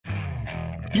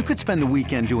You could spend the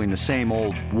weekend doing the same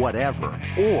old whatever,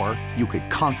 or you could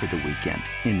conquer the weekend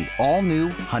in the all-new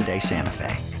Hyundai Santa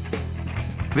Fe.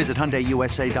 Visit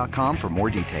HyundaiUSA.com for more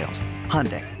details.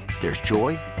 Hyundai, there's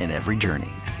joy in every journey.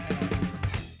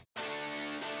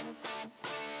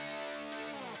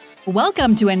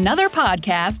 Welcome to another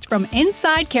podcast from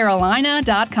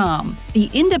InsideCarolina.com, the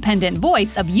independent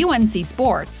voice of UNC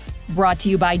Sports. Brought to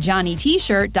you by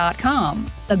JohnnyT-shirt.com,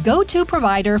 the go-to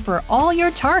provider for all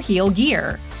your Tar Heel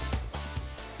gear.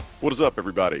 What is up,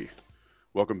 everybody?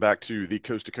 Welcome back to the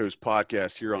Coast to Coast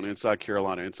podcast here on Inside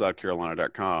Carolina,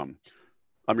 InsideCarolina.com.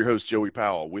 I'm your host, Joey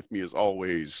Powell. With me, as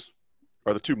always,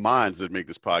 are the two minds that make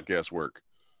this podcast work.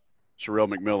 Sherelle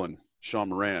McMillan, Sean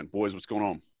Moran. Boys, what's going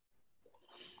on?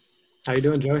 How you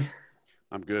doing, Joey?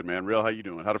 I'm good, man. Real, how you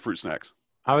doing? How the fruit snacks?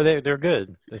 Oh, they're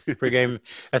good. That's the pregame.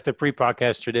 That's the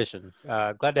pre-podcast tradition.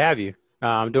 Glad to have you.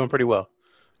 I'm doing pretty well.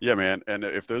 Yeah, man. And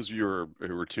if those of you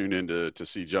who were tuned in to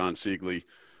see John Siegley,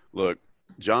 look,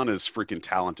 John is freaking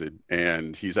talented,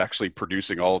 and he's actually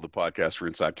producing all of the podcasts for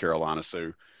Inside Carolina.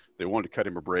 So they wanted to cut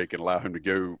him a break and allow him to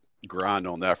go grind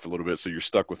on that for a little bit. So you're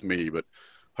stuck with me, but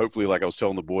hopefully, like I was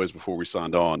telling the boys before we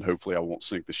signed on, hopefully I won't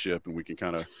sink the ship and we can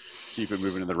kind of keep it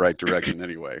moving in the right direction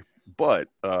anyway. But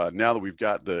now that we've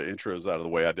got the intros out of the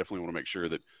way, I definitely want to make sure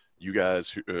that you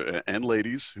guys and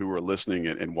ladies who are listening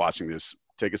and watching this,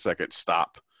 take a second,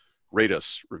 stop, rate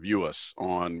us, review us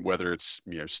on whether it's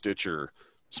Stitcher,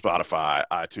 Spotify,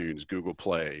 iTunes, Google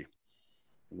Play,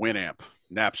 Winamp,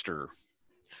 Napster,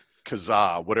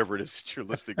 Kazaa, whatever it is that you're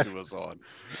listening to us on.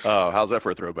 How's that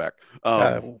for a throwback?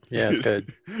 Yeah, it's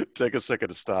good. Take a second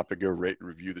to stop and go rate and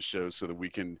review the show so that we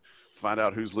can find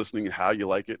out who's listening and how you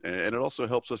like it. And it also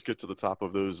helps us get to the top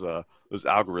of those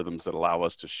algorithms that allow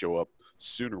us to show up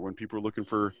sooner when people are looking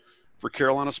for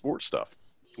Carolina sports stuff.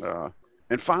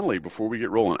 And finally, before we get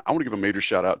rolling, I want to give a major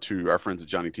shout out to our friends at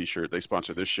Johnny T-shirt. They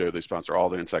sponsor this show. They sponsor all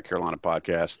the Inside Carolina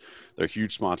podcasts. They're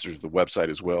huge sponsors of the website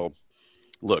as well.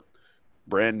 Look,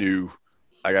 brand new,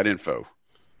 I got info.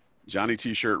 Johnny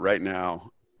T-shirt right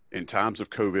now, in times of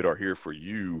COVID, are here for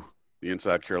you, the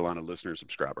Inside Carolina listener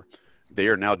subscriber. They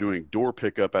are now doing door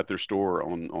pickup at their store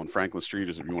on Franklin Street.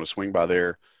 As if you want to swing by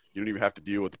there, you don't even have to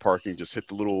deal with the parking. Just hit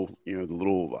the little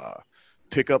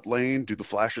pickup lane, do the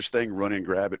flashers thing, run in,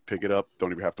 grab it, pick it up.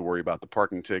 Don't even have to worry about the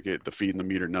parking ticket, the feed in the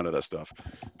meter, none of that stuff.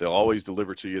 They'll always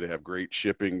deliver to you. They have great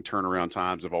shipping. Turnaround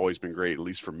times have always been great, at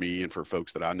least for me and for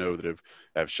folks that I know that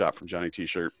have shopped from Johnny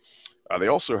T-shirt. They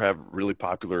also have really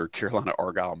popular Carolina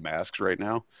Argyle masks right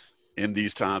now. In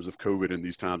these times of COVID, in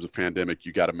these times of pandemic,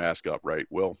 you got to mask up, right?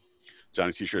 Well,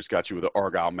 Johnny T-shirt's got you with an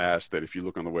Argyle mask that if you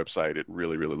look on the website, it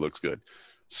really, really looks good.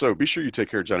 So be sure you take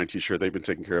care of Johnny T-shirt. They've been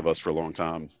taking care of us for a long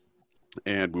time.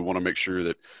 And we want to make sure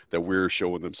that we're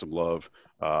showing them some love,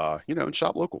 and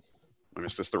shop local. I mean,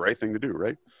 it's just the right thing to do,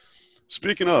 right?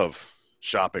 Speaking of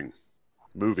shopping,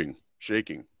 moving,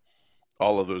 shaking,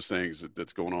 all of those things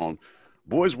that's going on.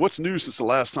 Boys, what's new since the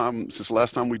last time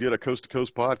we did a Coast to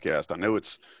Coast podcast? I know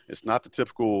it's not the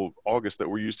typical August that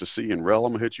we're used to seeing. Rel,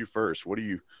 I'm gonna hit you first. What do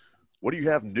you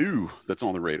have new that's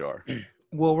on the radar?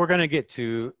 Well, we're going to get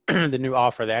to the new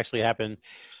offer that actually happened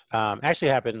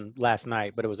last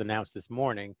night, but it was announced this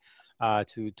morning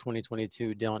to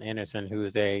 2022 Dylan Anderson, who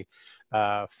is a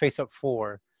face-up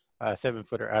 4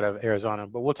 7-footer out of Arizona.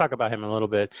 But we'll talk about him in a little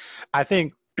bit. I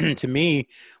think, to me,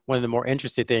 one of the more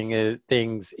interesting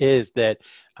things is that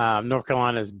North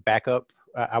Carolina's backup,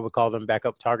 I would call them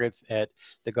backup targets at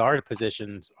the guard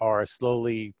positions, are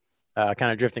slowly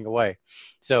kind of drifting away.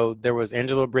 So there was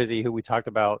Angelo Brizzi, who we talked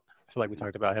about. I feel like we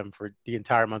talked about him for the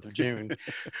entire month of June,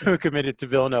 who committed to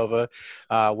Villanova.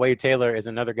 Wade Taylor is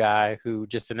another guy who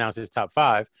just announced his top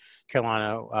 5.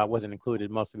 Carolina wasn't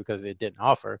included, mostly because it didn't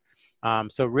offer.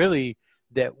 So really,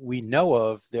 that we know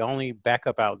of, the only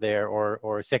backup out there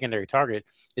or secondary target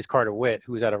is Carter Witt,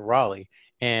 who's out of Raleigh.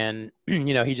 And,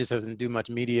 he just doesn't do much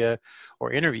media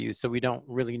or interviews, so we don't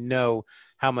really know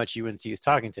how much UNC is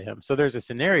talking to him. So there's a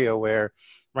scenario where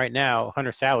right now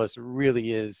Hunter Salas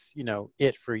really is,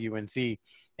 it for UNC.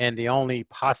 And the only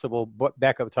possible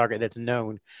backup target that's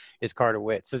known is Carter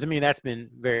Witt. So to me, that's been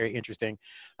very interesting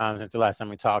since the last time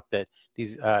we talked, that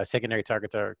these secondary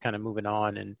targets are kind of moving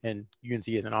on and UNC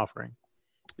isn't offering.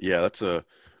 Yeah, that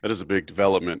is a big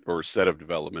development or set of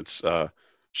developments.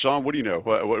 Sean, what do you know?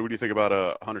 What do you think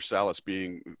about Hunter Salas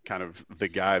being kind of the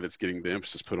guy that's getting the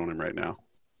emphasis put on him right now?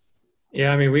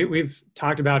 Yeah, I mean, we've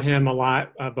talked about him a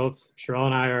lot. Both Sherelle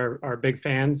and I are big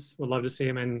fans. Would love to see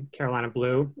him in Carolina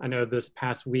blue. I know this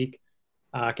past week,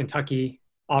 Kentucky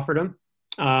offered him.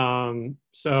 And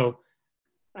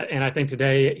I think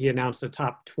today he announced a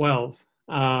top 12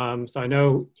 So I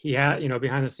know he had,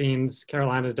 behind the scenes,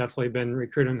 Carolina's definitely been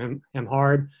recruiting him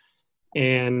hard,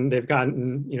 and they've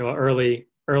gotten, an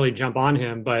early jump on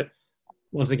him. But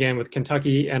once again, with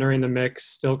Kentucky entering the mix,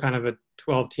 still kind of a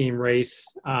 12-team race,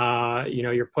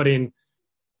 you're putting,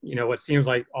 what seems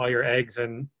like all your eggs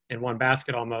in one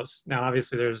basket almost. Now,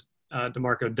 obviously, there's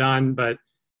DeMarco Dunn, but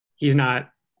he's not,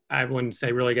 I wouldn't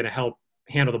say, really going to help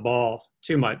handle the ball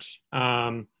too much.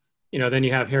 Then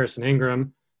you have Harrison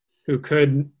Ingram, who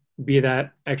could be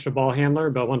that extra ball handler,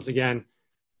 but once again,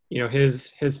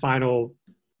 his final,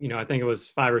 I think it was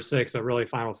 5 or 6, but really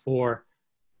final 4.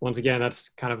 Once again, that's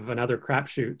kind of another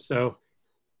crapshoot. So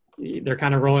they're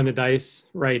kind of rolling the dice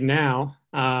right now.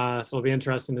 So it'll be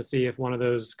interesting to see if one of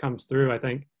those comes through. I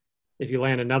think if you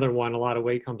land another one, a lot of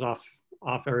weight comes off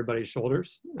everybody's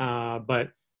shoulders. But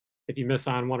if you miss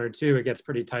on 1 or 2, it gets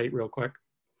pretty tight real quick.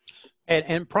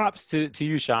 And props to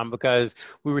you, Sean, because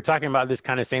we were talking about this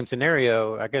kind of same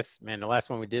scenario. I guess, man, the last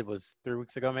one we did was 3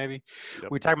 weeks ago, maybe.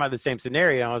 Yep. We were talking about the same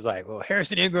scenario. I was like, well,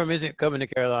 Harrison Ingram isn't coming to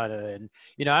Carolina, and,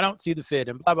 I don't see the fit,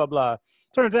 and blah, blah, blah.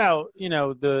 Turns out,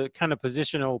 the kind of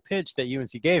positional pitch that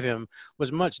UNC gave him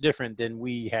was much different than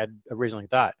we had originally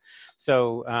thought.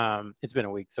 So it's been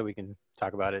a week, so we can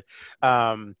talk about it.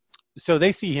 So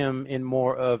they see him in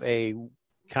more of a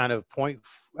kind of I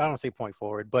don't say point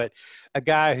forward, but a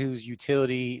guy whose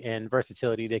utility and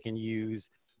versatility they can use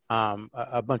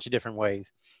a bunch of different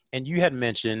ways. And you had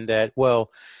mentioned that, well,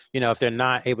 if they're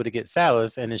not able to get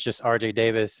Salas and it's just RJ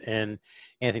Davis and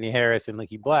Anthony Harris and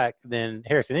Leaky Black, then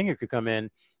Harrison Ingram could come in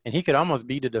and he could almost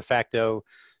be the de facto,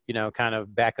 kind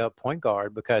of backup point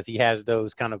guard because he has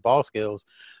those kind of ball skills.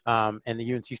 And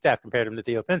the UNC staff compared him to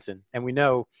Theo Pinson. And we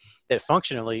know that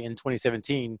functionally in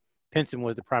 2017, Pinson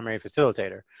was the primary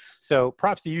facilitator. So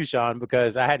props to you, Sean,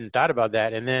 because I hadn't thought about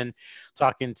that. And then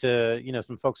talking to,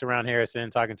 some folks around Harrison,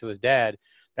 talking to his dad,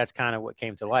 that's kind of what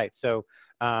came to light. So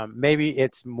maybe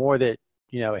it's more that,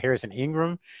 Harrison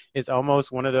Ingram is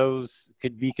almost one of those,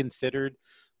 could be considered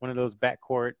one of those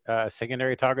backcourt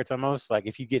secondary targets almost. Like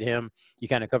if you get him, you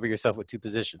kind of cover yourself with 2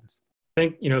 positions. I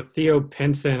think, Theo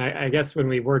Pinson, I guess when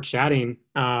we were chatting,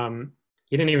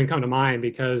 he didn't even come to mind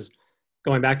because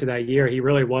going back to that year, he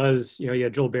really was, you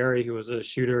had Joel Berry, who was a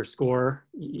shooter, scorer,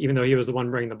 even though he was the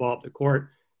one bringing the ball up the court.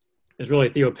 It's really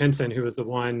Theo Pinson who was the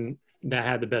one that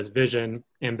had the best vision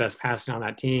and best passing on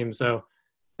that team. So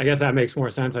I guess that makes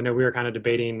more sense. I know we were kind of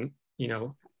debating,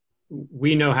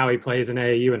 we know how he plays in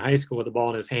AAU in high school with the ball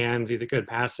in his hands. He's a good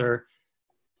passer,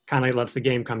 kind of lets the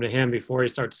game come to him before he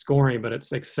starts scoring. But at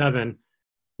 6'7",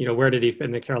 where did he fit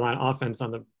in the Carolina offense on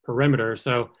the perimeter?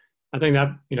 So I think that,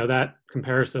 that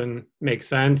comparison makes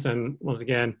sense. And once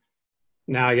again,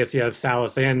 now I guess you have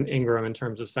Salas and Ingram in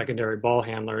terms of secondary ball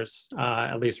handlers,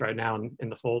 at least right now in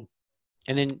the fold.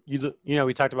 And then,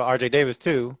 we talked about RJ Davis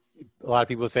too. A lot of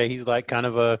people say he's like kind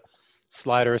of a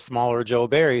slider, smaller Joel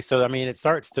Berry. So, I mean, it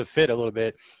starts to fit a little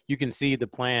bit. You can see the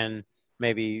plan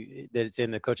maybe that it's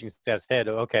in the coaching staff's head.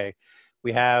 Okay,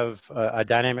 we have a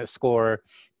dynamic scorer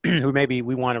who maybe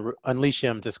we want to unleash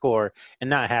him to score and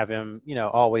not have him,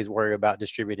 always worry about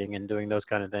distributing and doing those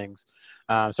kind of things.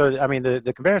 So, I mean,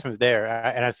 the comparison's there,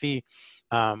 and I see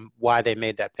why they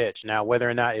made that pitch. Now, whether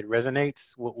or not it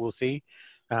resonates, we'll see.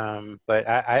 But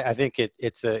I think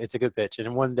it's a good pitch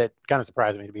and one that kind of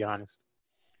surprised me, to be honest.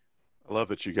 I love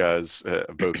that you guys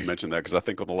both mentioned that because I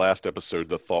think on the last episode,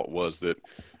 the thought was that,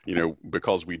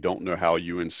 because we don't know how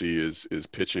UNC is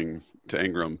pitching to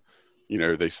Ingram,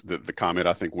 the comment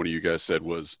I think one of you guys said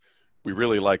was, we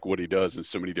really like what he does in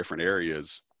so many different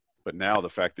areas, but now the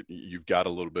fact that you've got a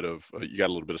little bit of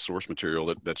source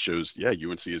material that shows,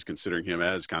 UNC is considering him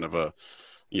as kind of a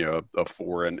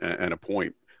 4 and a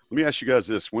point. Let me ask you guys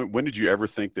this: when did you ever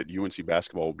think that UNC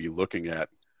basketball would be looking at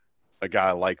a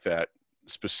guy like that,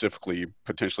 specifically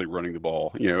potentially running the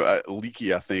ball?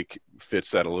 Leaky, I think,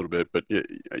 fits that a little bit, but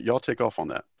y'all take off on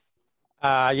that.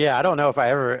 I don't know if I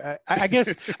ever – I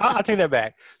guess I'll take that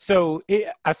back. So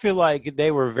I feel like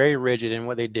they were very rigid in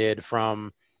what they did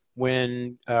from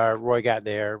when Roy got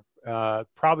there,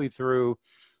 probably through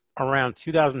around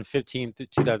 2015 to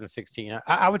 2016.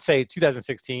 I would say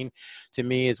 2016 to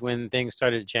me is when things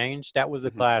started to change. That was the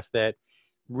class that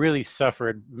really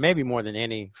suffered maybe more than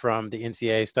any from the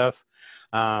NCAA stuff.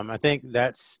 I think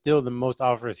that's still the most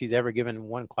offers he's ever given in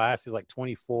one class is like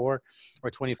 24 or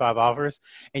 25 offers.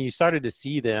 And you started to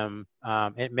see them,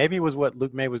 and maybe it was what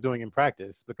Luke May was doing in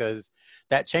practice because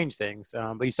that changed things.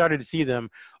 But you started to see them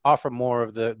offer more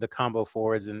of the combo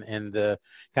forwards and the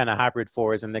kind of hybrid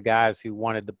forwards and the guys who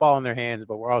wanted the ball in their hands,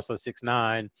 but were also 6'9",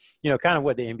 kind of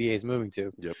what the NBA is moving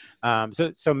to.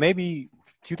 Yep. So maybe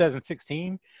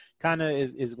 2016 kind of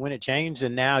is when it changed.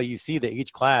 And now you see that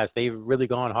each class, they've really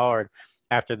gone hard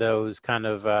after those kind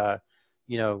of,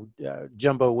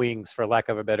 jumbo wings, for lack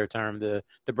of a better term, the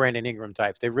Brandon Ingram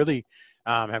types. They really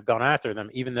have gone after them,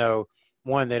 even though,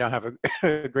 one, they don't have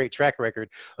a great track record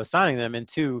of signing them, and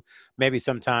two, maybe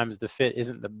sometimes the fit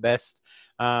isn't the best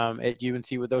at UNC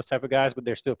with those type of guys, but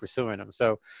they're still pursuing them.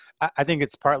 So I think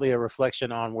it's partly a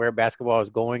reflection on where basketball is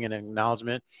going and an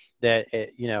acknowledgement that,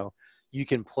 you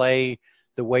can play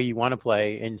the way you want to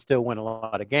play and still win a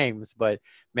lot of games, but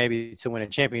maybe to win a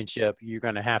championship, you're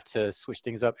going to have to switch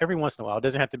things up every once in a while. It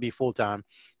doesn't have to be full time,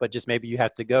 but just maybe you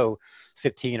have to go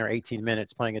 15 or 18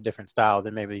 minutes playing a different style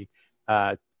than maybe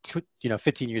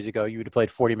 15 years ago, you would have played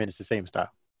 40 minutes the same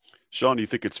style. Sean, do you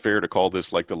think it's fair to call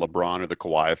this like the LeBron or the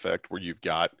Kawhi effect, where you've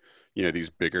got, these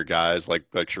bigger guys like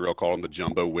Sherelle called them the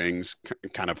jumbo wings,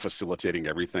 kind of facilitating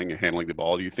everything and handling the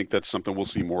ball? Do you think that's something we'll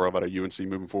see more of out of UNC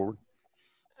moving forward?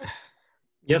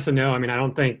 Yes and no. I mean, I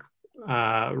don't think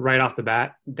right off the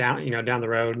bat down the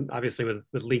road, obviously with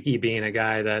Leaky being a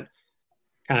guy that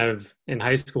kind of in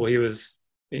high school, he was,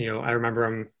 I remember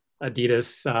him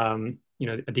Adidas,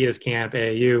 Adidas camp,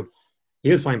 AAU, he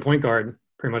was playing point guard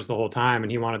pretty much the whole time,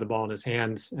 and he wanted the ball in his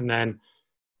hands. And then,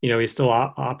 he's still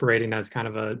operating as kind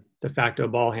of a de facto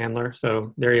ball handler.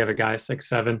 So there you have a guy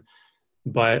 6'7".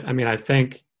 But I mean, I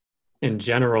think in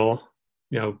general,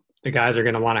 the guys are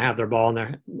going to want to have the ball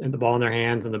in their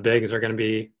hands, and the bigs are going to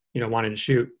be, wanting to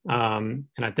shoot. And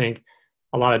I think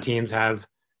a lot of teams have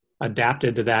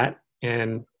adapted to that.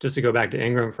 And just to go back to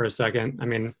Ingram for a second, I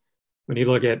mean, when you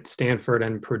look at Stanford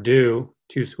and Purdue,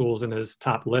 two schools in his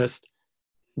top list,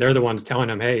 they're the ones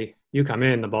telling him, hey, you come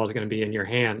in, the ball's going to be in your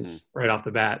hands right off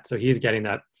the bat. So he's getting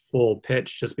that full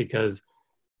pitch just because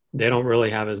they don't really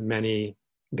have as many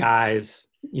guys,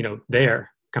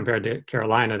 there compared to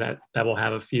Carolina that will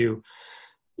have a few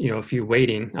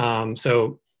waiting.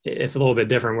 So it's a little bit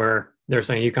different where they're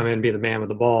saying you come in and be the man with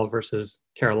the ball versus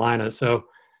Carolina. So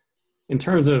in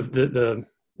terms of the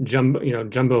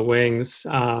jumbo wings,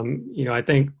 I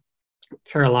think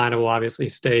Carolina will obviously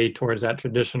stay towards that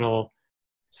traditional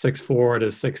 6'4" to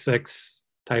 6'6"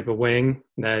 type of wing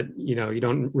that, you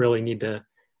don't really need to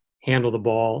handle the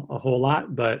ball a whole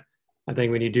lot. But I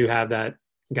think when you do have that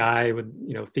guy with,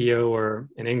 Theo or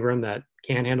an Ingram that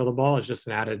can handle the ball, it's just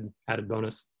an added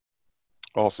bonus.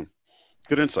 Awesome.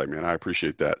 Good insight, man. I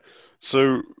appreciate that.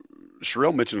 So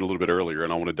Sherelle mentioned it a little bit earlier,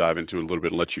 and I want to dive into it a little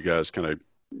bit and let you guys kind of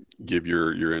give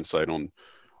your insight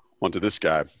onto this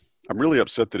guy. I'm really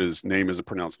upset that his name isn't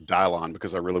pronounced Dylon,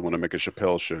 because I really want to make a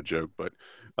Chappelle Show joke. But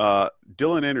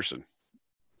Dylan Anderson,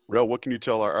 Rel, what can you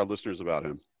tell our listeners about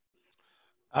him?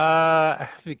 I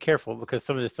have to be careful because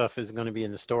some of this stuff is going to be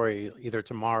in the story either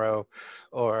tomorrow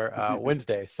or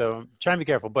Wednesday. So try and be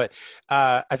careful. But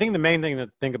I think the main thing to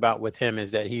think about with him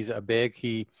is that he's a big.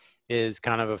 He is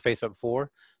kind of a face-up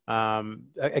four.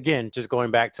 Again, just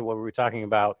going back to what we were talking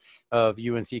about of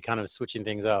UNC kind of switching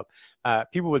things up.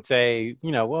 People would say,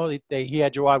 well, he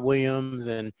had Jawad Williams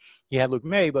and he had Luke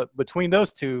May, but between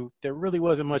those two, there really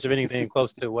wasn't much of anything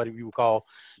close to what you would call,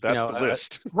 that's the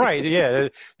list. Right. Yeah.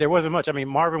 There wasn't much. I mean,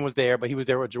 Marvin was there, but he was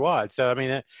there with Jawad. So, I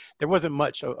mean, there wasn't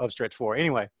much of stretch four.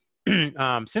 Anyway,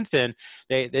 since then,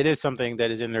 that is something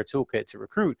that is in their toolkit to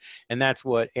recruit. And that's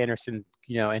what Anderson,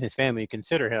 and his family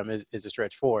consider him is a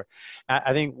stretch four.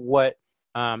 I think what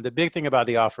the big thing about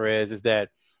the offer is that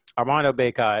Armando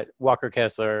Bacot, Walker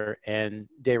Kessler, and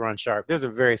Day'Ron Sharpe, there's a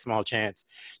very small chance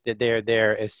that they're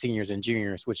there as seniors and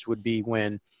juniors, which would be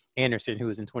when Anderson, who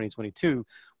is in 2022,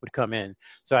 would come in.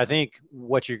 So I think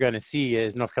what you're going to see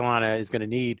is North Carolina is going to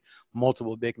need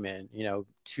multiple big men,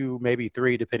 2, maybe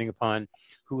 3, depending upon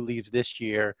who leaves this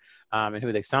year and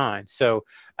who they sign. So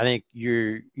I think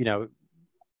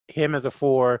him as a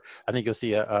 4, I think you'll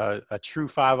see a true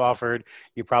 5 offered.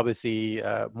 You probably see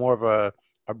more of a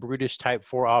brutish type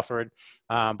 4 offered.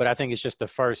 But I think it's just the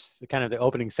first, kind of the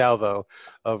opening salvo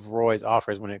of Roy's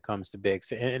offers when it comes to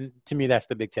bigs. And to me, that's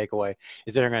the big takeaway,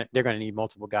 is they're going to need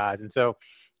multiple guys. And so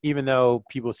even though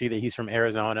people see that he's from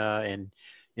Arizona and,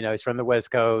 he's from the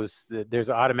West Coast, there's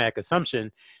an automatic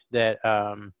assumption that,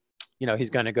 he's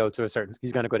going to go to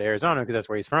Arizona because that's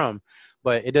where he's from.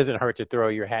 But it doesn't hurt to throw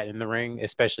your hat in the ring,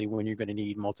 especially when you're going to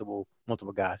need multiple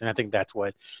guys. And I think that's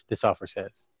what this offer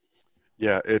says.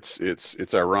 Yeah,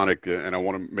 it's ironic, and I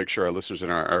want to make sure our listeners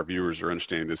and our viewers are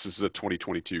understanding this. This is a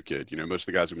 2022 kid. Most of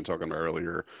the guys we've been talking about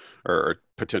earlier are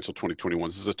potential 2021s.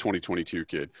 This is a 2022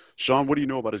 kid. Sean, what do you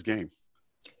know about his game?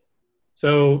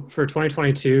 So for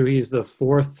 2022, he's the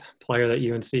 4th player that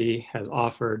UNC has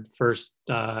offered, first,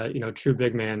 true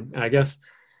big man. And I guess,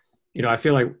 I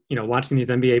feel like, watching these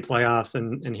NBA playoffs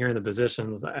and hearing the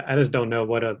positions, I just don't know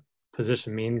what a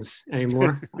position means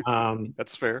anymore.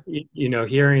 That's fair.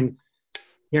 Hearing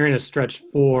a stretch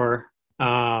four,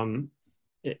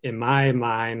 in my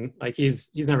mind, like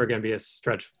he's never going to be a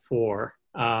stretch four.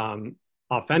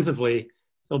 Offensively,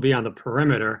 he'll be on the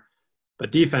perimeter,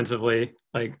 but defensively,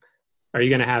 like, are you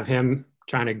going to have him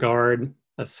trying to guard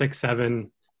a 6'7",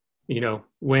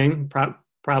 wing?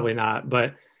 Probably not.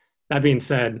 But that being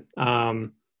said, I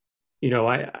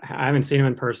haven't seen him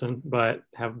in person, but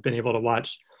have been able to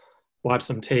watch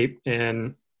some tape.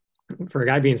 And for a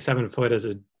guy being 7 foot as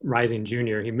a rising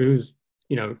junior, he moves.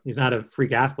 He's not a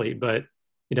freak athlete, but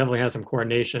he definitely has some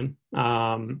coordination.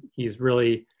 He's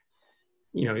really,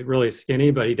 really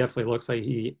skinny, but he definitely looks like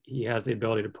he has the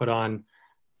ability to put on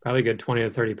probably a good 20 to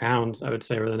 30 pounds, I would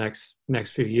say, over the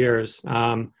next few years.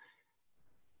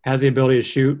 Has the ability to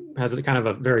shoot, has a kind of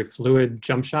a very fluid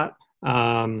jump shot.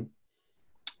 I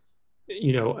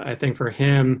think for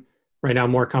him right now,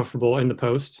 more comfortable in the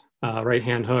post, right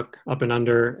hand hook, up and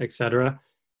under, etc.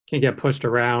 Can get pushed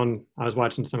around. I was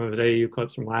watching some of his AAU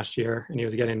clips from last year, and he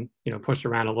was getting, pushed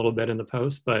around a little bit in the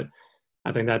post, but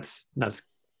I think that's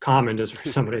common just for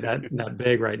somebody that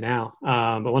big right now.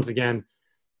 But once again,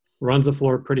 runs the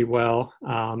floor pretty well.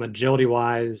 Agility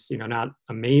wise, not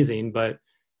amazing, but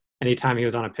anytime he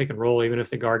was on a pick and roll, even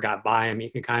if the guard got by him, he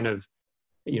could kind of,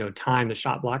 time the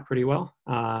shot block pretty well.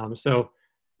 So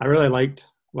I really liked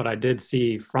what I did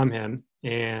see from him.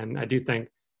 And I do think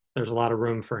there's a lot of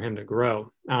room for him to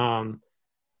grow.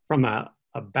 From a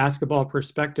basketball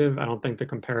perspective, I don't think the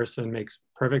comparison makes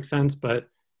perfect sense, but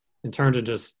in terms of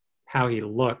just how he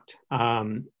looked,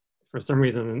 for some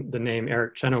reason, the name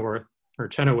Eric Chenoweth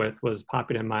was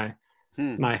popping in my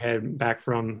head back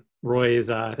from Roy's,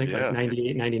 like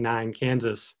 98, 99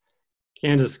 Kansas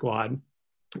squad.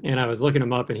 And I was looking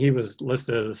him up, and he was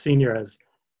listed as a senior as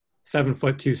 7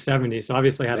 foot 270. So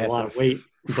obviously had a lot of weight,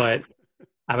 but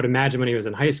I would imagine when he was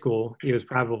in high school, he was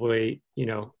probably,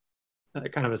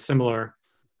 kind of a similar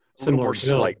more build.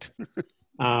 Slight.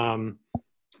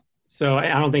 So I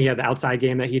don't think he had the outside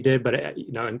game that he did, but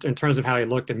in terms of how he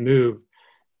looked and moved,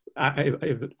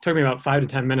 it took me about 5 to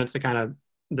 10 minutes to kind of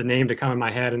the name to come in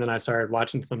my head. And then I started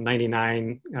watching some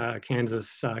 99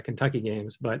 Kansas, Kentucky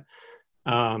games, but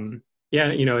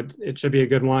it should be a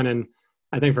good one. And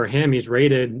I think for him, he's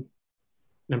rated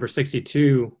number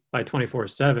 62 by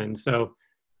 24/7. So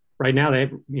right now they,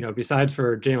 besides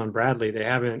for Jaden Bradley, they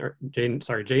haven't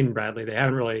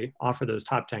really offered those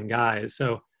top 10 guys.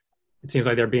 So it seems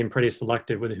like they're being pretty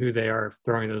selective with who they are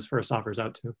throwing those first offers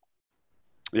out to.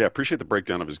 Yeah, I appreciate the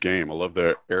breakdown of his game. I love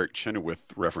the Eric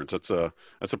Chenoweth reference. That's a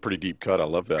pretty deep cut. I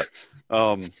love that.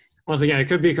 Once again, it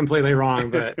could be completely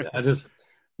wrong, but I just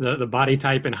the body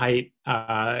type and height,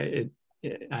 it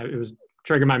was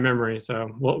triggering my memory. So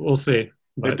we'll see.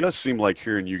 But it does seem like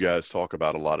hearing you guys talk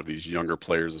about a lot of these younger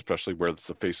players, especially where it's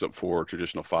a face-up 4,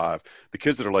 traditional 5, the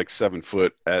kids that are like 7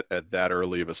 foot at that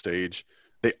early of a stage,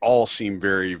 they all seem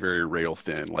very, very rail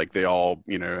thin. Like they all,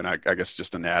 and I guess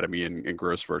just anatomy and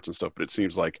growth spurts and stuff. But it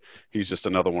seems like he's just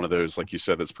another one of those, like you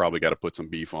said, that's probably got to put some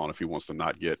beef on if he wants to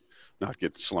not get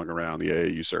slung around the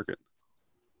AAU circuit.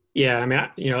 Yeah, I mean,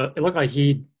 it looked like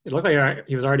he was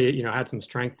already, had some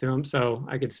strength to him, so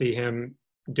I could see him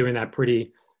doing that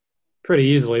pretty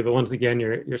easily. But once again,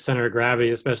 your center of gravity,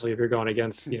 especially if you're going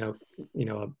against, a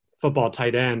football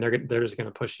tight end, they're just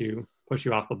going to push you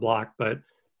off the block. But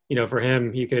for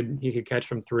him, he could catch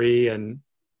from 3 and,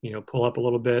 pull up a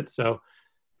little bit. So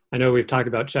I know we've talked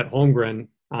about Chet Holmgren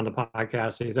on the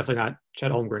podcast, and he's definitely not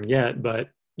Chet Holmgren yet, but,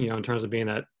 in terms of being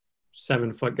that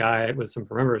 7 foot guy with some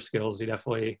perimeter skills, he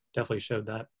definitely showed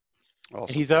that.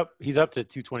 Awesome. He's up to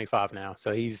 225 now.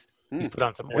 So he's put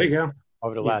on some weight. There you go.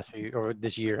 Over the last few, or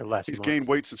this year, He's gained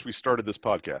weight since we started this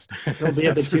podcast. He'll be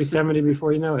at the 270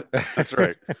 before you know it. That's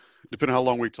right. Depending on how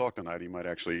long we talk tonight, you might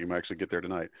actually get there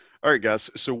tonight. All right, guys.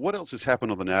 So what else has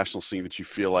happened on the national scene that you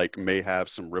feel like may have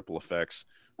some ripple effects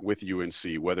with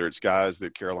UNC, whether it's guys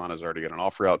that Carolina's already got an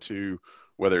offer out to,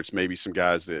 whether it's maybe some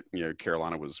guys that,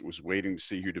 Carolina was waiting to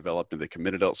see who developed and they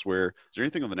committed elsewhere. Is there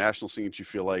anything on the national scene that you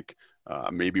feel like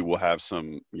maybe we'll have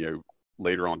some,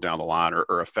 later on down the line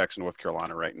or affects North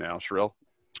Carolina right now? Sherelle?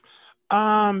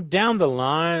 Down the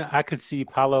line, I could see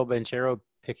Paolo Banchero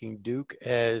picking Duke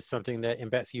as something that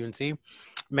impacts UNC,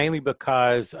 mainly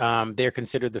because they're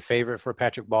considered the favorite for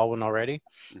Patrick Baldwin already.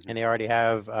 Mm-hmm. And they already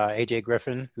have A.J.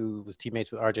 Griffin, who was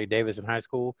teammates with R.J. Davis in high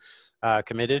school,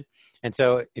 committed. And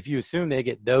so if you assume they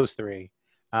get those 3,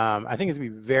 I think it's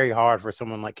going to be very hard for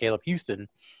someone like Caleb Houston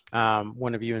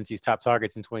one of UNC's top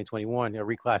targets in 2021, a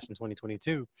reclass from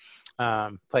 2022,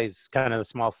 plays kind of a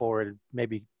small forward,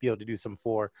 maybe be able to do some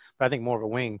four, but I think more of a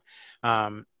wing.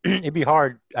 It'd be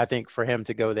hard, I think, for him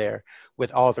to go there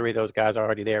with all three of those guys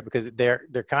already there, because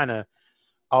they're kind of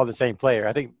all the same player.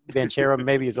 I think Banchero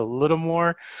maybe is a little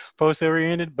more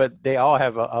post-oriented, but they all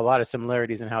have a lot of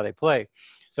similarities in how they play.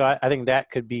 So I think that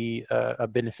could be a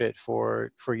benefit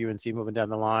for UNC moving down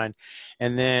the line.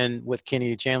 And then with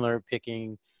Kenny Chandler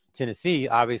picking Tennessee,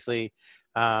 obviously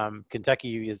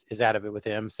Kentucky is out of it with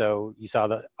him. So you saw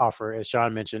the offer, as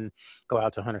Sean mentioned, go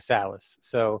out to Hunter Salas.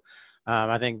 So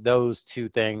I think those two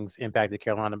things impacted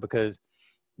Carolina, because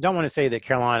I don't want to say that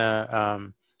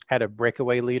Carolina had a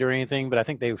breakaway lead or anything, but I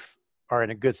think they are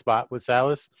in a good spot with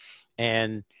Salas.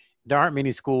 And there aren't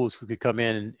many schools who could come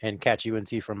in and catch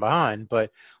UNC from behind,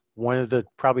 but one of the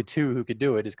probably two who could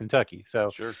do it is Kentucky. So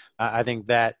Sure. I think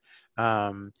that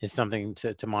is something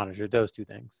to monitor, those two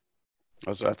things.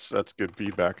 That's good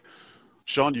feedback.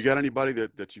 Sean, you got anybody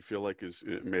that you feel like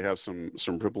may have some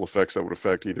ripple effects that would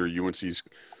affect either UNC's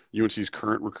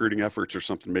current recruiting efforts or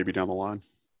something maybe down the line?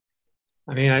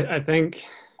 I mean, I think,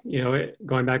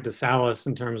 going back to Salas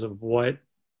in terms of what's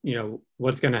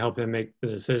going to help him make the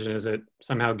decision. Is it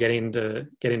somehow getting to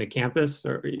campus,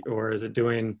 or is it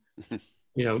doing,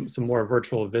 some more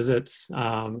virtual visits?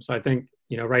 So I think,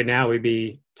 right now we'd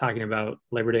be talking about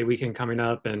Labor Day weekend coming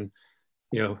up, and,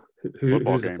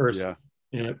 who's the first,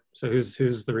 yeah. So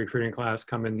who's the recruiting class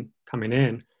coming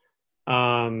in?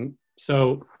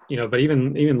 So, but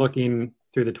even looking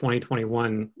through the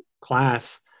 2021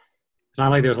 class, it's not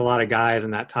like there's a lot of guys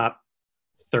in that top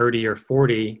 30 or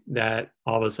 40 that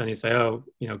all of a sudden you say, oh,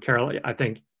 Carroll, I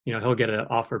think, he'll get an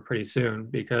offer pretty soon,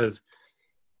 because,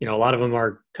 a lot of them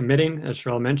are committing, as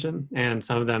Sherelle mentioned, and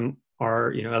some of them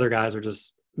are, other guys are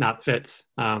just not fits.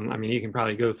 I mean, you can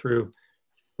probably go through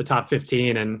the top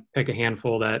 15 and pick a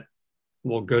handful that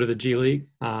will go to the G League.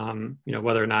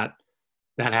 Whether or not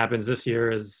that happens this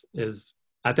year is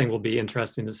I think will be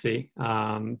interesting to see.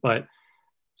 But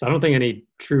so I don't think any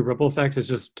true ripple effects. It's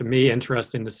just, to me,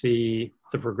 interesting to see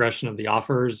the progression of the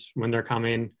offers when they're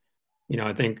coming.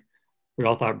 I think we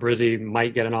all thought Brizzy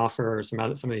might get an offer, or some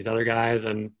of these other guys,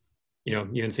 and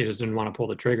UNC just didn't want to pull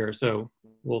the trigger. So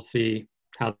we'll see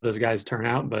how those guys turn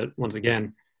out. But once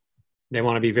again, they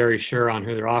want to be very sure on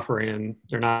who they're offering, and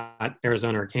they're not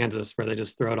Arizona or Kansas where they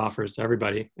just throw out offers to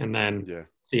everybody and then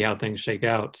see how things shake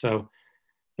out. So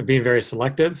they're being very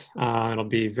selective. It'll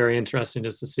be very interesting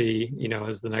just to see,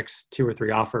 as the next 2 or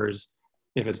 3 offers,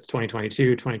 if it's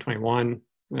 2022, 2021,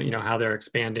 how they're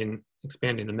expanding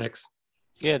the mix.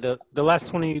 Yeah, the last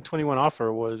 2021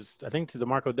 offer was, I think, to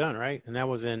DeMarco Dunn, right? And that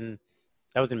was in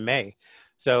May.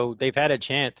 So they've had a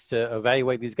chance to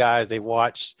evaluate these guys. They've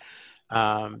watched,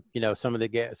 some of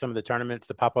the tournaments,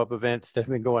 the pop-up events that have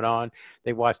been going on.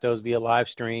 They've watched those via live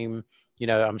stream.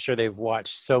 I'm sure they've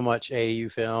watched so much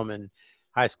AAU film and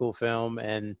high school film,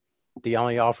 and the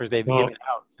only offers they've given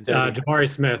out since Jabari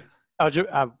Smith.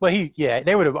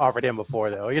 They would have offered him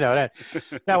before, though.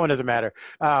 That one doesn't matter.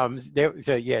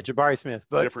 Jabari Smith,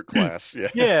 but different class, yeah.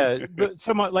 Yeah, but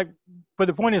somewhat but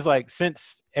the point is,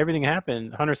 since everything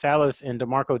happened, Hunter Salas and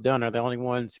DeMarco Dunn are the only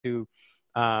ones who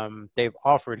they've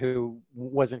offered who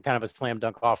wasn't kind of a slam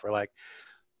dunk offer. Like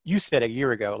you said a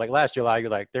year ago, last July, you're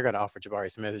like, they're going to offer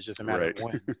Jabari Smith. It's just a matter of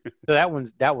when.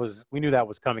 So we knew that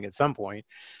was coming at some point.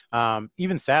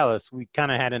 Even Salas, we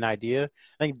kind of had an idea. I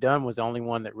think Dunn was the only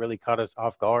one that really caught us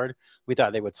off guard. We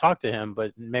thought they would talk to him,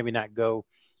 but maybe not go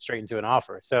straight into an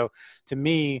offer. So to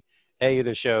me,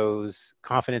 either shows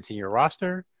confidence in your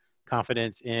roster,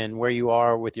 confidence in where you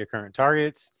are with your current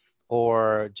targets,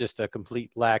 or just a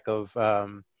complete lack of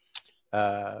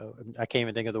I can't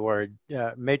even think of the word.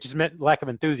 Just lack of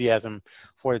enthusiasm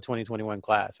for the 2021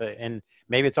 class, and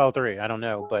maybe it's all three. I don't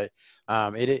know, but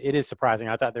it is surprising.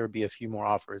 I thought there would be a few more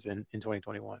offers in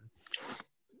 2021.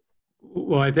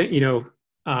 Well, I think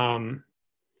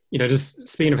just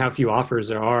speaking of how few offers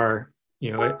there are,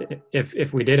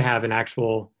 if we did have an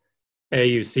actual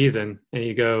AAU season, and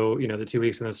you go, the 2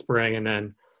 weeks in the spring and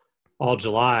then all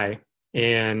July,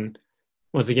 and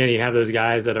once again you have those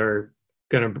guys that are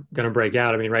gonna break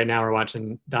out. I mean, right now we're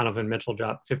watching Donovan Mitchell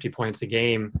drop 50 points a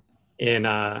game in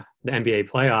the NBA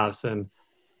playoffs, and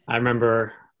I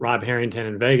remember Rob Harrington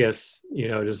in Vegas,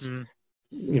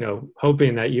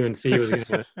 hoping that UNC was going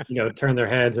to, turn their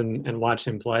heads and watch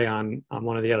him play on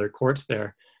one of the other courts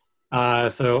there.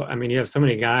 So I mean, you have so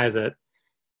many guys that,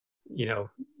 and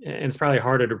it's probably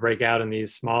harder to break out in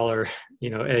these smaller,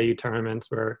 AAU tournaments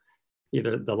where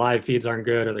either the live feeds aren't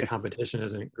good or the competition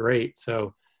isn't great.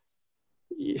 So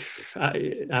I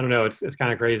don't know. It's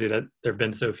kind of crazy that there have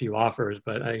been so few offers,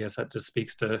 but I guess that just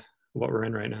speaks to what we're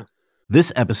in right now.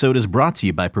 This episode is brought to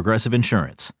you by Progressive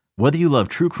Insurance. Whether you love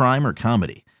true crime or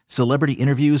comedy, celebrity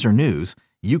interviews or news,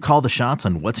 you call the shots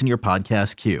on what's in your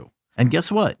podcast queue. And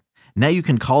guess what? Now you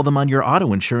can call them on your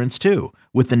auto insurance too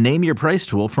with the Name Your Price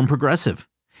tool from Progressive.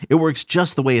 It works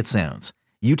just the way it sounds.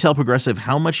 You tell Progressive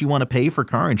how much you want to pay for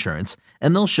car insurance,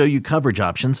 and they'll show you coverage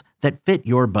options that fit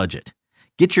your budget.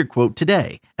 Get your quote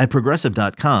today at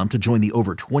Progressive.com to join the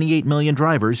over 28 million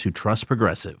drivers who trust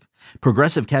Progressive.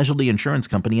 Progressive Casualty Insurance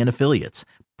Company and Affiliates.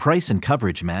 Price and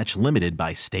coverage match limited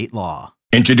by state law.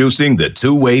 Introducing the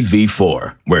Two-Way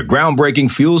V4, where groundbreaking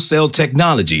fuel cell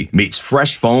technology meets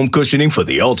fresh foam cushioning for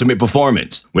the ultimate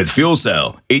performance. With fuel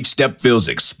cell, each step feels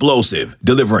explosive,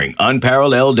 delivering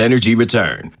unparalleled energy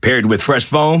return. Paired with fresh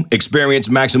foam, experience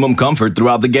maximum comfort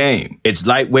throughout the game. Its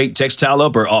lightweight textile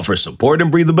upper offers support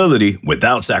and breathability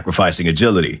without sacrificing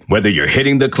agility. Whether you're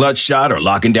hitting the clutch shot or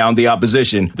locking down the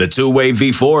opposition, the Two-Way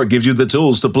V4 gives you the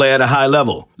tools to play at a high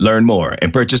level. Learn more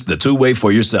and purchase the Two-Way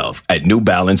for yourself at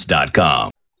newbalance.com.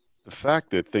 The fact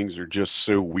that things are just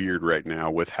so weird right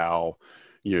now with how,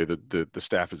 the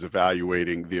staff is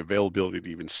evaluating the availability to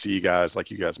even see guys, like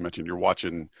you guys mentioned, you're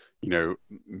watching,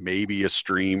 maybe a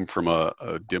stream from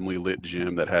a dimly lit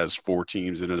gym that has 4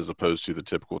 teams in it as opposed to the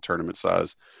typical tournament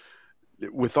size.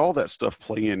 With all that stuff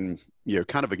playing,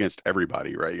 kind of against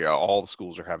everybody, right? All the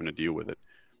schools are having to deal with it.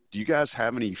 Do you guys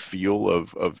have any feel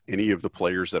of any of the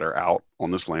players that are out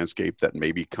on this landscape that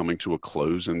may be coming to a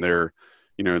close in their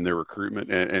in their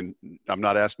recruitment? And I'm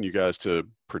not asking you guys to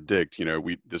predict,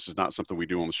 this is not something we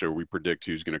do on the show. We predict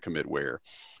who's going to commit where.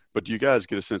 But do you guys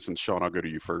get a sense, and Sean, I'll go to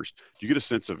you first. Do you get a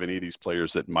sense of any of these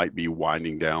players that might be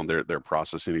winding down their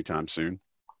process anytime soon?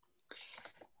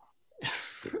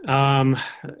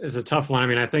 It's a tough one. I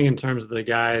mean, I think in terms of the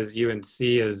guys UNC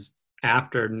is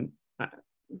after,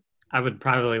 I would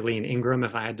probably lean Ingram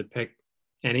if I had to pick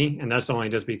any. And that's only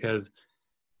just because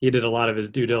he did a lot of his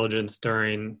due diligence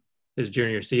during his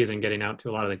junior season, getting out to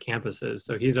a lot of the campuses.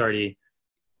 So he's already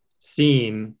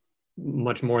seen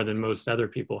much more than most other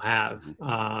people have.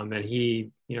 And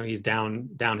he, he's down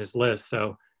his list.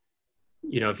 So,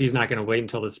 if he's not going to wait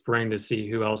until the spring to see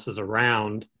who else is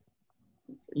around,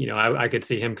 I could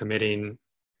see him committing,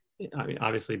 I mean,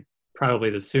 obviously probably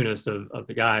the soonest of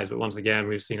the guys, but once again,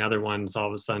 we've seen other ones all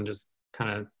of a sudden just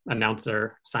kind of announce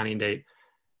their signing date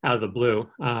out of the blue.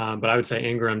 But I would say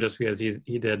Ingram, just because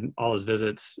he did all his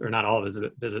visits, or not all of his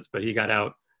visits, but he got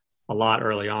out a lot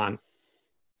early on.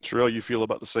 Sherelle, you feel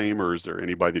about the same, or is there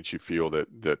anybody that you feel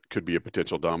that could be a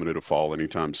potential domino to fall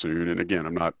anytime soon? And again,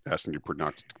 I'm not asking you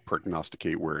to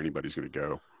prognosticate where anybody's going to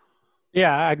go.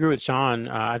 Yeah, I agree with Sean.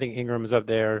 I think Ingram is up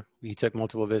there. He took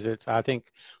multiple visits. I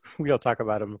think we don't talk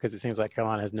about him because it seems like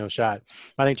Carolina has no shot.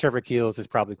 I think Trevor Keels is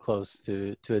probably close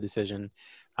to a decision.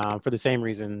 For the same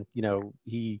reason,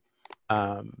 he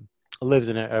lives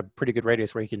in a pretty good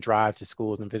radius where he can drive to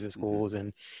schools and visit schools.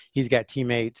 And he's got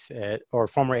teammates or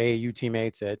former AAU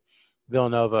teammates at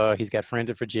Villanova. He's got friends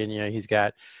at Virginia. He's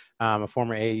got a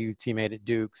former AAU teammate at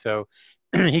Duke. So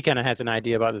he kind of has an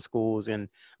idea about the schools, and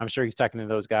I'm sure he's talking to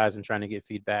those guys and trying to get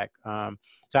feedback.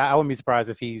 So I wouldn't be surprised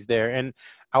if he's there. And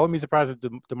I wouldn't be surprised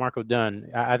if DeMarco Dunn,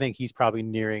 I think he's probably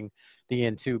nearing the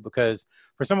end too, because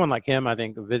for someone like him, I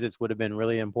think visits would have been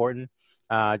really important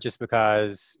just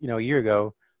because, a year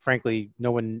ago, frankly,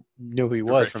 no one knew who he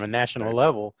was from a national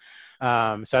level.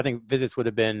 So I think visits would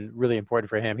have been really important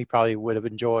for him. He probably would have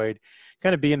enjoyed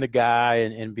kind of being the guy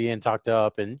and being talked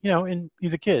up and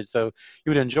he's a kid, so he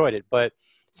would have enjoyed it. But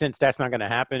since that's not going to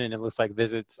happen and it looks like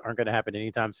visits aren't going to happen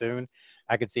anytime soon,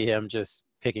 I could see him just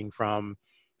picking from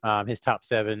his top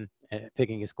 7 and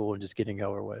picking his school and just getting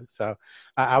over with. So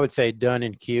I would say Dunn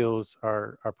and Keels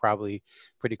are probably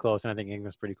pretty close, and I think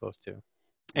Ingram's pretty close too.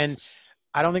 And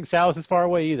I don't think Salas is far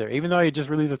away either, even though he just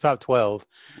released the top 12.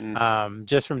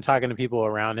 Just from talking to people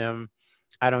around him,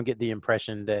 I don't get the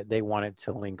impression that they want it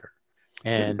to linger.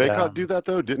 And didn't Bacot do that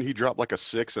though? Didn't he drop like a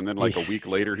 6 and then like a week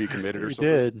later he committed or something?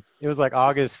 He did. It was like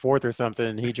August 4th or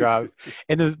something. He dropped,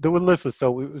 and the list was it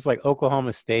was like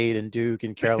Oklahoma State and Duke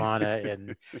and Carolina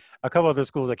and a couple other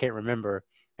schools I can't remember.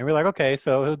 And we're like, okay,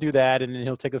 so he'll do that, and then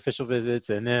he'll take official visits,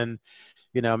 and then,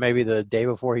 maybe the day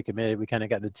before he committed, we kind of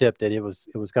got the tip that it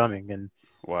was coming, and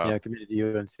committed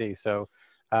to UNC. So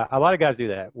a lot of guys do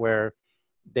that, where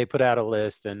they put out a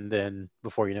list, and then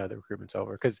before you know, the recruitment's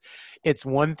over. Because it's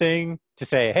one thing to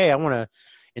say, hey, I want to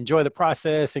enjoy the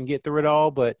process and get through it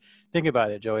all, but think about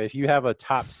it, Joey. If you have a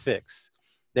top 6,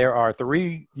 there are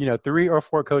 3 or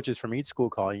 4 coaches from each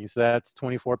school calling you, so that's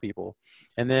 24 people,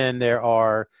 and then there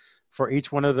are for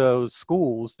each one of those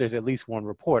schools, there's at least one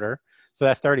reporter. So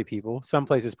that's 30 people. Some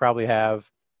places probably have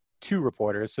 2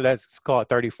 reporters. So that's called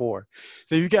 34.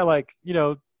 So you've got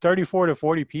 34 to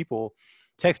 40 people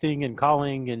texting and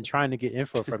calling and trying to get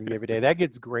info from you every day. That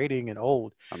gets grating and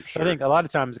old. I'm So sure. I think a lot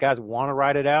of times guys want to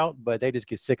write it out, but they just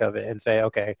get sick of it and say,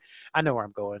 okay, I know where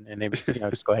I'm going. And they,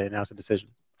 just go ahead and announce a decision.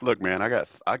 Look, man, I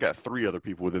got 3 other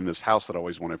people within this house that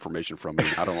always want information from me.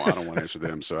 I don't want to answer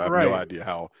them. So I have no idea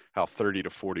how 30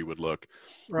 to 40 would look.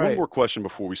 Right. One more question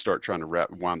before we start trying to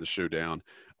wind the show down.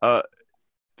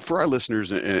 For our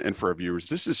listeners and for our viewers,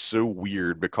 this is so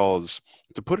weird because,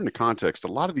 to put into context,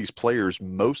 a lot of these players,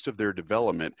 most of their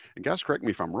development, and guys, correct me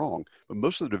if I'm wrong, but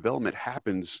most of the development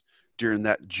happens during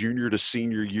that junior to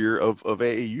senior year of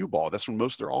AAU ball. That's when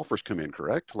most of their offers come in,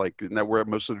 correct? Like, isn't that where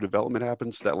most of the development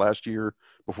happens, that last year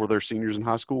before they're seniors in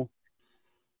high school?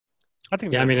 I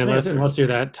think. Yeah, I mean, unless you're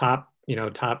that top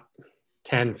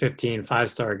 10, 15,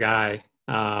 5-star guy,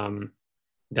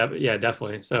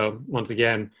 definitely. So once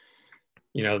again,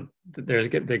 there's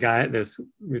the guy,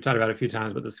 we've talked about it a few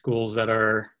times, but the schools that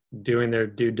are doing their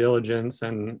due diligence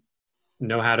and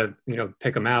know how to,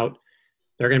 pick them out,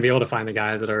 they're going to be able to find the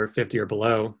guys that are 50 or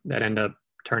below that end up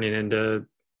turning into,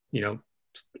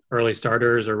 early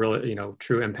starters or really,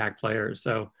 true impact players.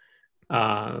 So,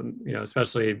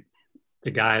 especially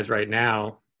the guys right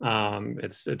now,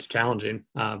 it's challenging,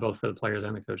 both for the players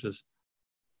and the coaches.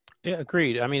 Yeah,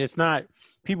 agreed. I mean, it's not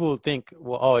 – people think,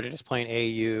 well, they're just playing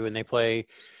AAU and they play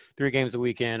 3 games a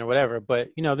weekend or whatever. But,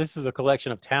 this is a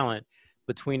collection of talent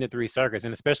between the 3 circuits,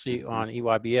 and especially on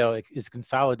EYBL, it's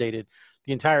consolidated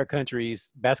the entire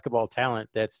country's basketball talent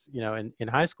that's, in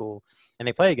high school, and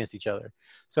they play against each other.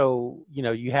 So,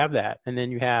 you have that. And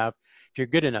then you have – if you're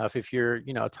good enough, if you're,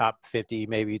 a top 50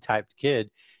 maybe type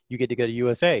kid, you get to go to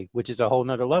USA, which is a whole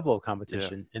nother level of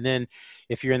competition. Yeah. And then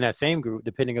if you're in that same group,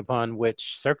 depending upon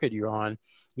which circuit you're on,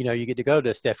 you get to go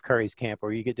to Steph Curry's camp,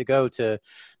 or you get to go to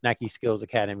Nike Skills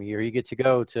Academy, or you get to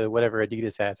go to whatever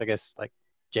Adidas has, I guess, like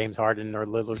James Harden or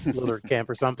Lillard camp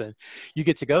or something. You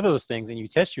get to go to those things and you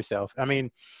test yourself. I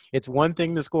mean, it's one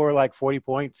thing to score like 40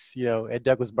 points, at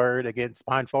Douglas Byrd against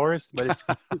Pine Forest, but it's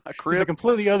a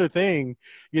completely other thing,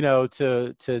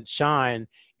 to shine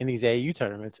in these AAU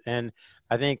tournaments. And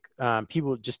I think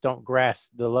people just don't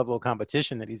grasp the level of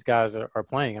competition that these guys are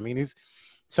playing. I mean,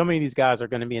 so many of these guys are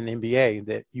going to be in the NBA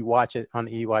that you watch it on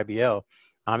the EYBL.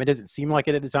 It doesn't seem like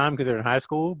it at the time because they're in high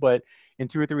school, but in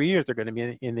 2 or 3 years, they're going to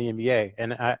be in the NBA.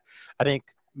 And I think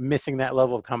missing that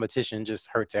level of competition just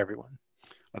hurts everyone.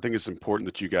 I think it's important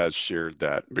that you guys shared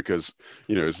that because,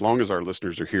 as long as our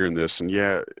listeners are hearing this, and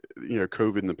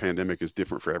COVID and the pandemic is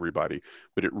different for everybody,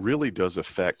 but it really does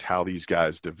affect how these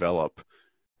guys develop,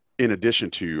 in addition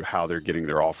to how they're getting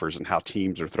their offers and how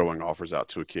teams are throwing offers out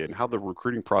to a kid and how the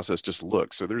recruiting process just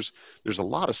looks. So there's a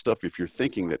lot of stuff if you're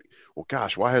thinking that, well,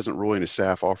 gosh, why hasn't Roy and his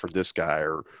staff offered this guy,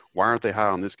 or why aren't they high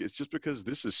on this? It's just because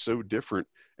this is so different,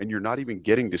 and you're not even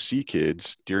getting to see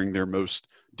kids during their most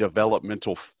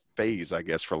developmental phase, I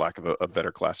guess, for lack of a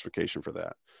better classification for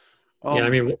that. I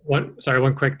mean,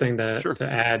 one quick thing to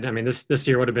add. I mean, this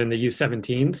year would have been the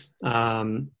U17s.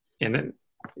 And then,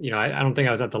 I don't think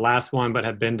I was at the last one, but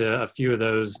have been to a few of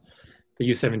those, the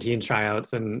U17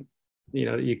 tryouts. And,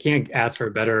 you can't ask for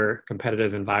a better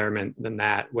competitive environment than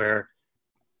that, where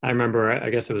I remember, I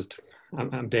guess it was,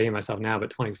 I'm dating myself now, but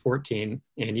 2014,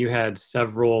 and you had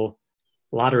several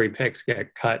lottery picks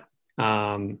get cut,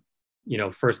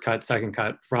 first cut, second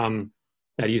cut from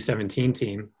that U17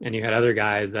 team. And you had other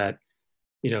guys that,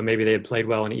 maybe they had played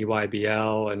well in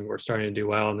EYBL and were starting to do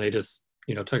well, and they just,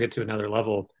 took it to another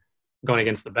level going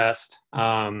against the best.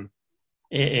 And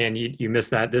you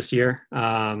missed that this year.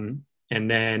 And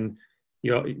then,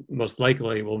 most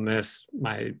likely will miss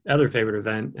my other favorite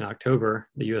event in October,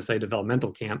 the USA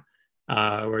Developmental Camp,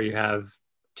 where you have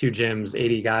 2 gyms,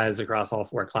 80 guys across all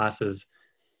 4 classes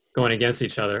going against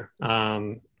each other.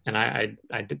 And I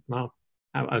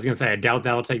was going to say, I doubt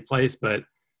that'll take place, but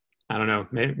I don't know.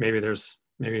 Maybe there's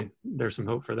some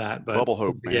hope for that. But bubble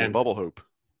hope, man. Again, bubble hope.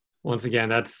 Once again,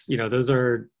 that's, those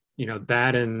are,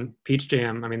 that and Peach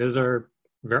Jam. I mean, those are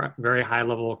very, very high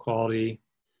level of quality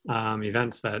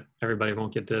events that everybody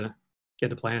won't get to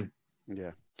play in.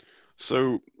 Yeah.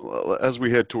 So as we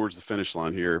head towards the finish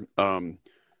line here, I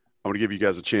want to give you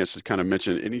guys a chance to kind of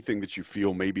mention anything that you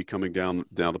feel may be coming down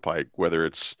the pike, whether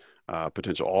it's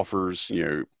potential offers.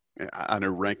 I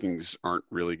know rankings aren't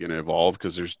really going to evolve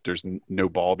because there's no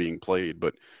ball being played,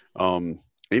 but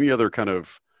any other kind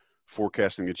of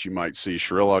forecasting that you might see.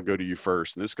 Sherelle, I'll go to you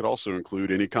first. And this could also include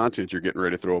any content you're getting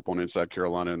ready to throw up on Inside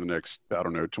Carolina in the next,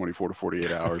 24 to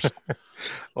 48 hours.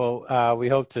 Well, we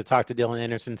hope to talk to Dylan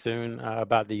Anderson soon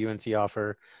about the UNC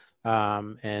offer.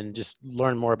 and just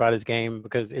learn more about his game,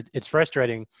 because it's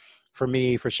frustrating for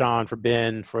me, for Sean, for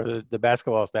Ben, for the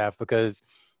basketball staff, because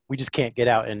we just can't get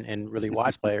out and really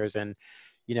watch players. And,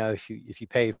 if you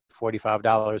pay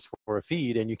 $45 for a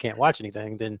feed and you can't watch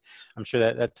anything, then I'm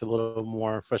sure that's a little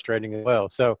more frustrating as well.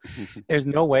 So there's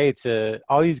no way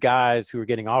all these guys who are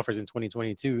getting offers in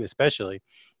 2022, especially,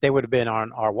 they would have been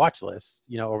on our watch list,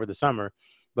 over the summer,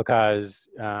 because,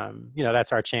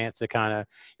 that's our chance to kind of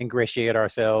ingratiate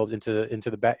ourselves into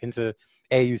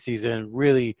AAU season,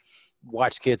 really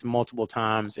watch kids multiple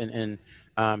times and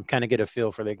kind of get a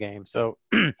feel for the game. So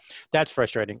that's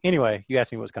frustrating. Anyway, you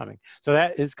asked me what's coming. So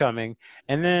that is coming.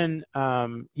 And then,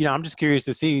 I'm just curious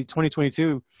to see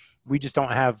 2022. We just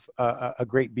don't have a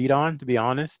great beat on, to be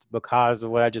honest, because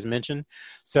of what I just mentioned.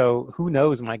 So who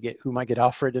knows who might get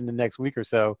offered in the next week or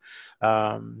so.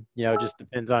 It just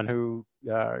depends on who,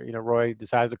 Roy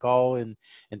decides to call and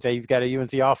say, you've got a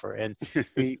UNC offer. And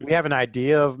we have an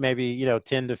idea of maybe,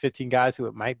 10 to 15 guys who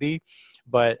it might be.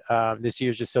 But this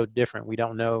year is just so different. We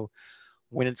don't know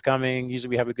when it's coming. Usually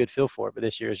we have a good feel for it, but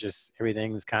this year is just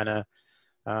everything's kind of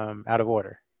out of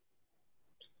order.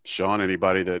 Sean,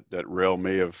 anybody that Rail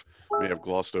may have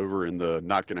glossed over in the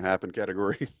not going to happen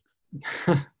category?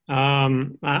 I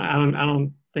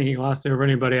don't think he glossed over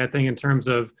anybody. I think in terms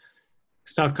of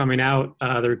stuff coming out,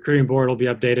 the recruiting board will be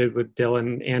updated with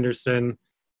Dylan Anderson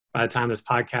by the time this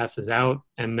podcast is out,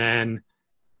 and then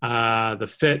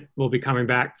the fit will be coming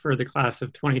back for the class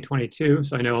of 2022.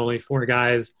 So I know only 4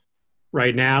 guys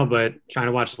right now, but trying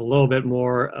to watch a little bit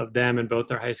more of them in both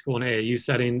their high school and AAU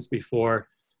settings before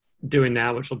doing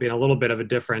that, which will be in a little bit of a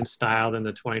different style than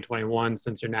the 2021,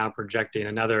 since you're now projecting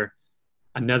another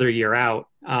year out.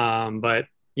 But,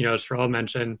 as Sherrell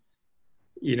mentioned,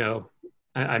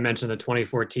 I mentioned the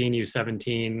 2014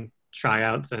 U17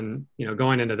 tryouts, and,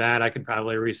 going into that, I could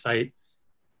probably recite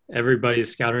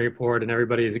everybody's scouting report and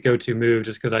everybody's go-to move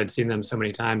just because I'd seen them so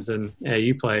many times in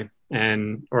AAU play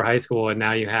or high school. And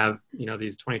now you have,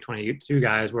 these 2022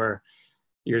 guys where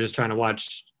you're just trying to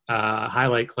watch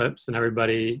highlight clips, and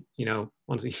everybody,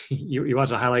 once you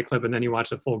watch a highlight clip and then you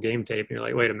watch a full game tape and you're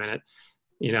like, wait a minute,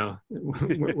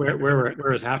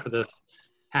 where is half of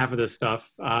this stuff?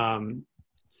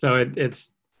 So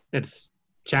it's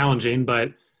challenging,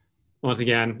 but once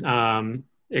again,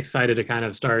 excited to kind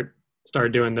of start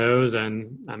doing those,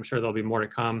 and I'm sure there'll be more to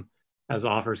come as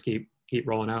offers keep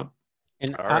rolling out.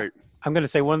 And all right, I'm going to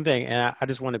say one thing, and I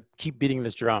just want to keep beating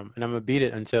this drum, and I'm going to beat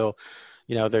it until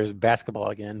there's basketball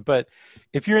again. But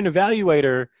if you're an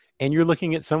evaluator and you're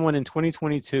looking at someone in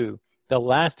 2022, the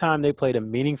last time they played a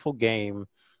meaningful game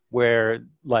where,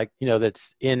 like,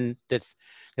 that's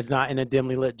not in a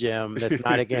dimly lit gym, that's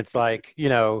not against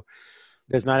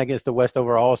that's not against the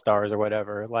Westover All-Stars or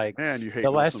whatever. Like, man, you hate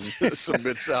some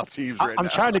Mid-South teams right now. I'm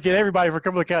trying to get everybody from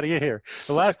Cumberland County in here.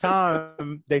 The last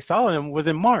time they saw them was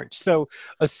in March. So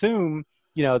assume,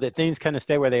 that things kind of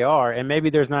stay where they are. And maybe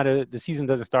the season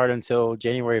doesn't start until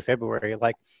January, February,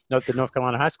 like the North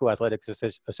Carolina High School Athletics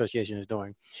Association is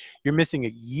doing. You're missing a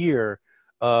year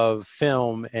of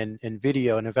film and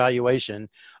video and evaluation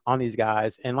on these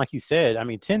guys. And like you said,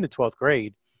 10 to 12th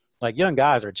grade, like, young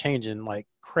guys are changing like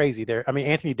crazy there.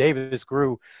 Anthony Davis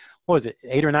grew,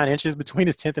 8 or 9 inches between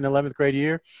his 10th and 11th grade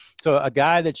year. So a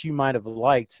guy that you might have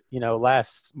liked,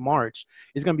 last March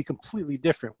is going to be completely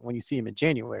different when you see him in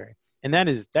January. And that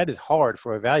is hard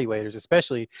for evaluators,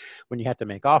 especially when you have to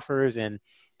make offers and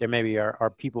there maybe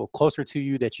are people closer to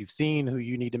you that you've seen who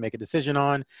you need to make a decision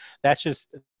on. That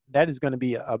is going to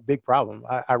be a big problem.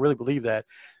 I really believe that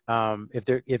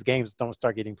if games don't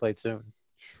start getting played soon.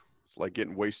 It's like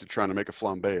getting wasted trying to make a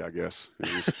flambe, I guess.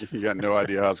 You got no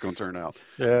idea how it's going to turn out.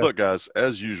 Yeah. Look, guys,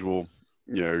 as usual,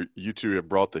 you two have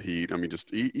brought the heat.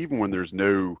 Just even when there's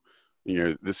no,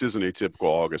 this isn't a typical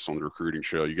August on the recruiting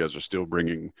show. You guys are still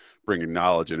bringing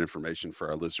knowledge and information for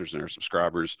our listeners and our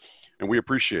subscribers, and we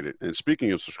appreciate it. And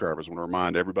speaking of subscribers, I want to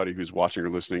remind everybody who's watching or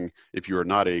listening, if you are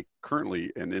not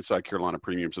currently an Inside Carolina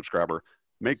Premium subscriber,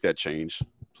 make that change,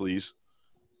 please.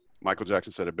 Michael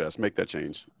Jackson said it best. Make that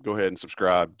change. Go ahead and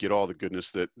subscribe. Get all the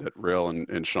goodness that Rel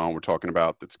and Sean were talking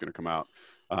about that's going to come out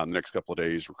the next couple of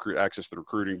days. Access the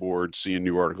recruiting board, seeing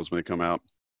new articles when they come out.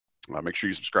 Make sure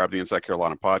you subscribe to the Inside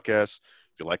Carolina podcast.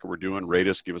 If you like what we're doing, rate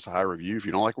us, give us a high review. If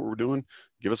you don't like what we're doing,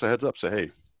 give us a heads up. Say,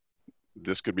 hey,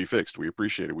 this could be fixed. We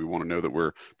appreciate it. We want to know that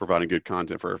we're providing good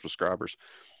content for our subscribers.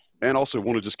 And also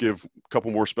want to just give a couple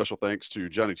more special thanks to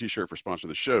Johnny T-Shirt for sponsoring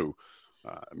the show.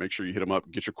 Make sure you hit them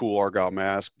up. Get your cool Argyle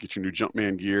mask. Get your new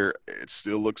Jumpman gear. It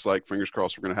still looks like, fingers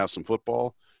crossed, we're going to have some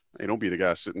football. Hey, don't be the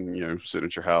guy sitting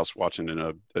at your house watching in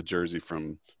a jersey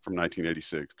from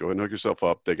 1986. Go ahead and hook yourself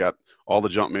up. They got all the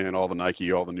Jumpman, all the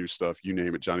Nike, all the new stuff. You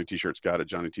name it. Johnny T-Shirt's got it.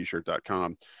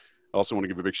 JohnnyT-shirt.com. I also want to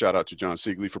give a big shout out to John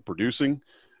Siegley for producing.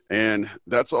 And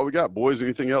that's all we got, boys.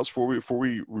 Anything else before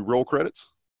we roll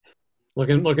credits?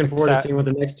 Looking forward to seeing what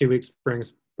the next 2 weeks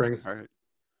brings. All right.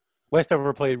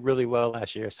 Westover played really well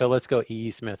last year, so let's go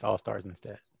E. Smith All-Stars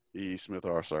instead. E. Smith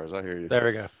All-Stars. I hear you. There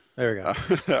we go.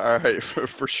 All right.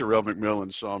 For Sherelle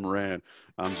McMillan, Sean Moran,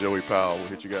 I'm Joey Powell. We'll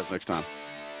hit you guys next time.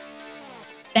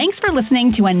 Thanks for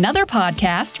listening to another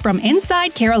podcast from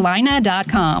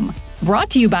InsideCarolina.com. Brought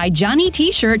to you by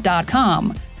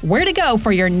JohnnyT-shirt.com. Where to go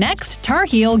for your next Tar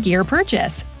Heel gear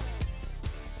purchase.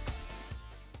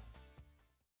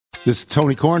 This is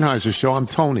Tony Kornheiser's show. I'm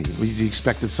Tony. You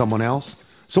expected someone else?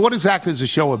 So what exactly is the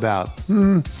show about?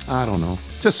 I don't know.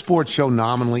 It's a sports show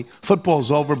nominally.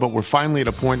 Football's over, but we're finally at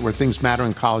a point where things matter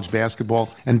in college basketball,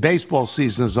 and baseball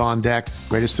season is on deck.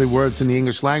 Greatest 3 words in the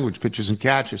English language, pitchers and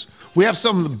catchers. We have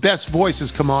some of the best voices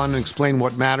come on and explain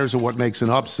what matters or what makes an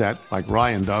upset, like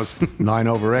Ryan does,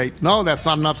 9/8. No, that's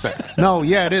not an upset. No,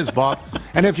 yeah, it is, Bob.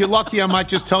 And if you're lucky, I might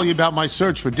just tell you about my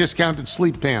search for discounted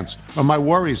sleep pants or my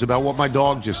worries about what my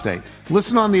dog just ate.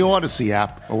 Listen on the Odyssey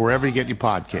app or wherever you get your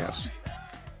podcasts.